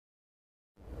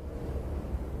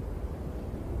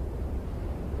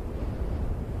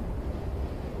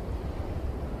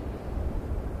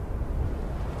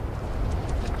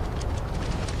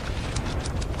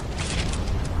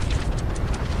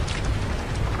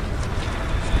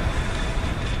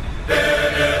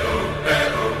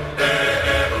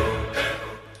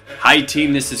Hi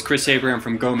team, this is Chris Abraham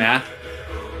from GOHmath.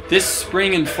 This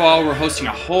spring and fall we're hosting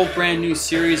a whole brand new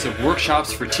series of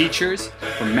workshops for teachers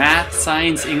for math,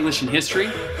 science, English, and history.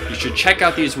 You should check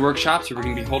out these workshops. We're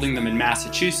going to be holding them in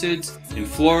Massachusetts, in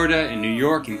Florida, in New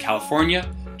York, in California.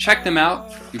 Check them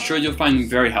out. I'm sure you'll find them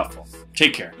very helpful.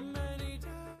 Take care.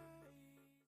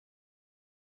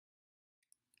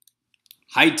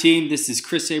 Hi team, this is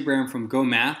Chris Abraham from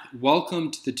GOHmath.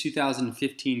 Welcome to the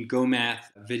 2015 GOHmath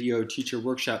Video Teacher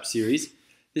Workshop Series.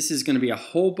 This is going to be a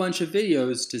whole bunch of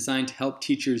videos designed to help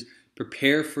teachers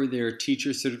prepare for their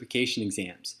teacher certification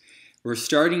exams. We're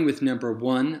starting with number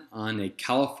 1 on a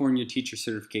California teacher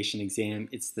certification exam.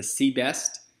 It's the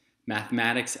CBEST,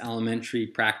 Mathematics Elementary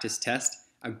Practice Test.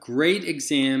 A great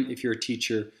exam if you're a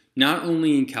teacher not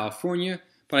only in California,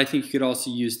 but I think you could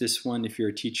also use this one if you're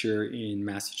a teacher in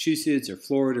Massachusetts or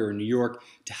Florida or New York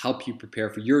to help you prepare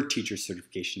for your teacher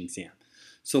certification exam.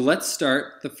 So let's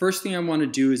start. The first thing I want to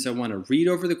do is I want to read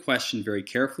over the question very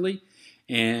carefully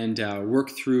and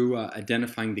work through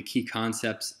identifying the key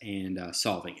concepts and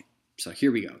solving it. So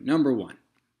here we go. Number 1.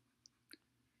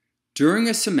 During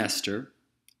a semester,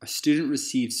 a student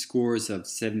receives scores of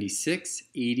 76,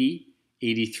 80,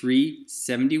 83,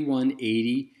 71,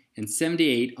 80, and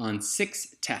 78 on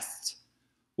 6 tests.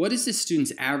 What is the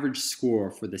student's average score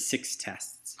for the 6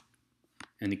 tests?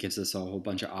 And it gives us a whole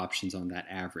bunch of options on that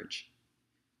average.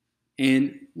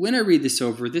 And when I read this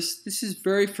over, this is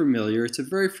very familiar. It's a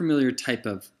very familiar type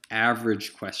of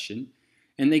average question.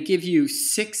 And they give you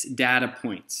 6 data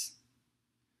points.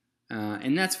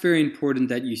 And that's very important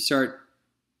that you start,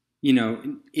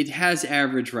 it has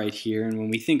average right here. And when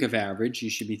we think of average, you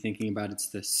should be thinking about it's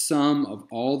the sum of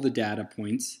all the data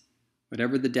points,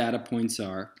 whatever the data points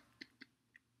are,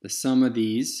 the sum of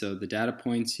these. So the data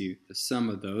points, the sum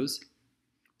of those.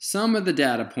 Sum of the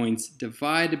data points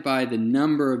divided by the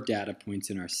number of data points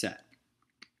in our set.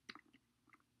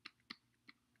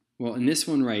 Well, in this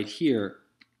one right here,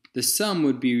 the sum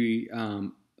would be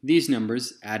these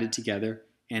numbers added together,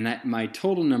 and my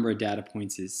total number of data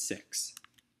points is 6.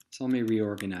 So let me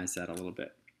reorganize that a little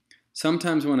bit.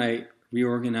 Sometimes when I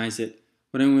reorganize it,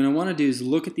 what I'm going to want to do is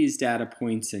look at these data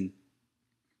points and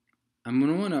I'm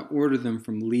going to want to order them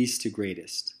from least to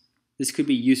greatest. This could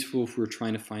be useful if we're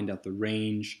trying to find out the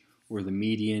range or the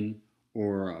median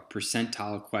or a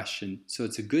percentile question. So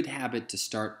it's a good habit to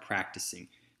start practicing.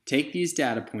 Take these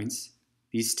data points,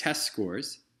 these test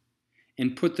scores,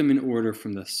 and put them in order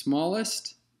from the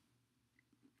smallest,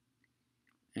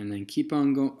 and then keep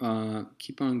on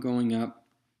going up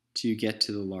till you get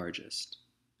to the largest.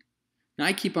 Now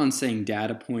I keep on saying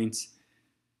data points.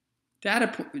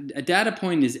 A data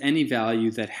point is any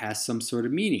value that has some sort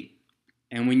of meaning.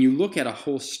 And when you look at a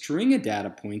whole string of data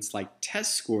points like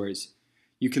test scores,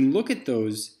 you can look at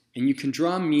those and you can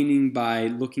draw meaning by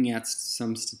looking at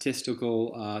some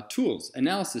statistical tools,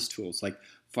 analysis tools, like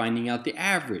finding out the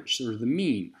average or the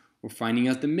mean, or finding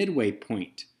out the midway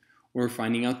point, or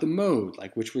finding out the mode,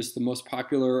 like which was the most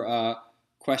popular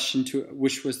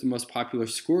which was the most popular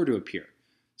score to appear.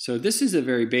 So this is a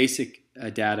very basic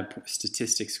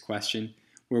statistics question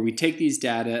where we take these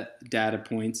data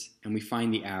points and we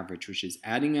find the average, which is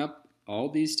adding up all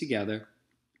these together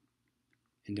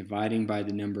and dividing by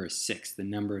the number of 6, the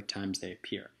number of times they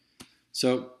appear.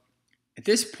 So at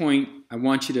this point, I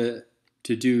want you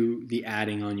to do the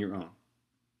adding on your own.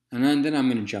 And then I'm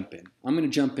going to jump in. I'm going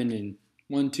to jump in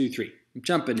 1, 2, 3. I'm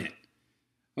jumping in.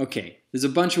 Okay, there's a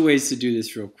bunch of ways to do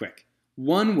this real quick.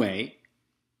 One way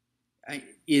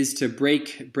is to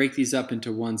break these up into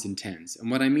 1s and 10s.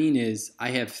 And what I mean is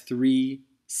I have 3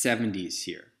 70s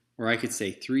here. Or I could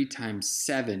say 3 times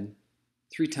 7.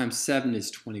 3 times 7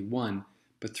 is 21.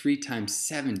 But 3 times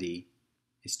 70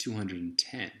 is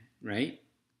 210, right?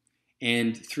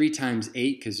 And 3 times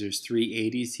 8, because there's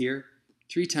 3 80s here.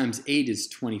 3 times 8 is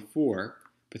 24.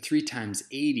 But 3 times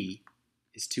 80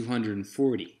 is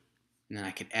 240. And then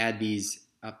I could add these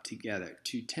up together.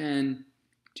 210,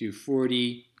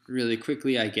 240. Really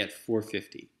quickly, I get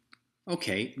 450.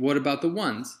 Okay, what about the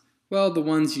 1s? Well, the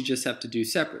 1s you just have to do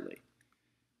separately.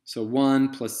 So 1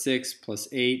 plus 6 plus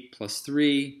 8 plus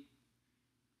 3.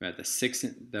 Right,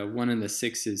 the 1 and the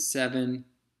 6 is 7.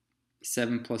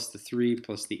 7 plus the 3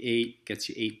 plus the 8 gets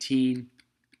you 18.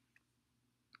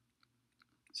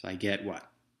 So I get what?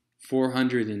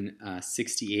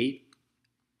 468.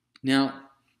 Now,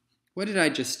 what did I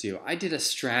just do? I did a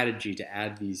strategy to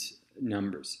add these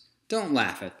numbers. Don't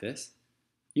laugh at this.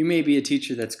 You may be a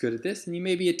teacher that's good at this, and you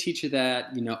may be a teacher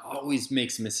that always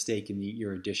makes a mistake in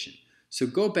your addition. So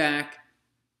go back,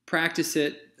 practice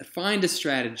it, find a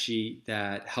strategy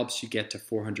that helps you get to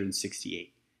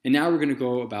 468. And now we're going to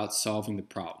go about solving the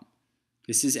problem.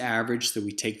 This is average, so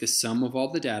we take the sum of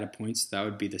all the data points. That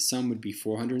would be, the sum would be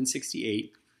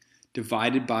 468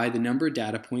 divided by the number of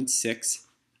data points, 6.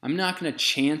 I'm not going to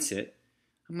chance it.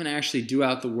 I'm going to actually do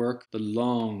out the work the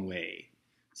long way.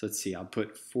 So let's see, I'll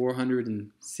put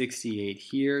 468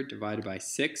 here divided by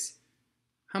 6.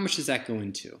 How much does that go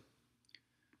into?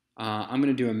 I'm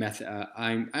going to do a method.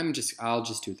 I'll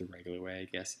just do it the regular way, I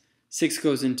guess. 6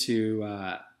 goes into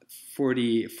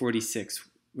 46.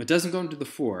 It doesn't go into the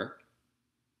 4,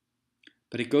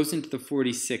 but it goes into the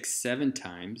 46 7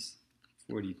 times.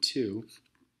 42.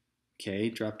 Okay,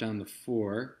 drop down the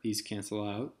 4. These cancel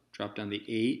out. Drop down the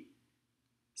 8.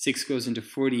 6 goes into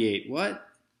 48. What?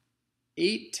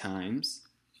 8 times.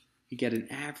 You get an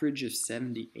average of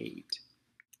 78.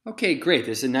 Okay, great.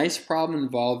 There's a nice problem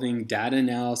involving data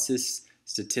analysis,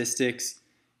 statistics,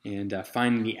 and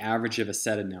finding the average of a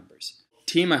set of numbers.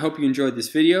 Team, I hope you enjoyed this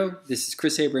video. This is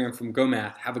Chris Abraham from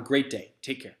GOHmath. Have a great day.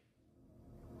 Take care.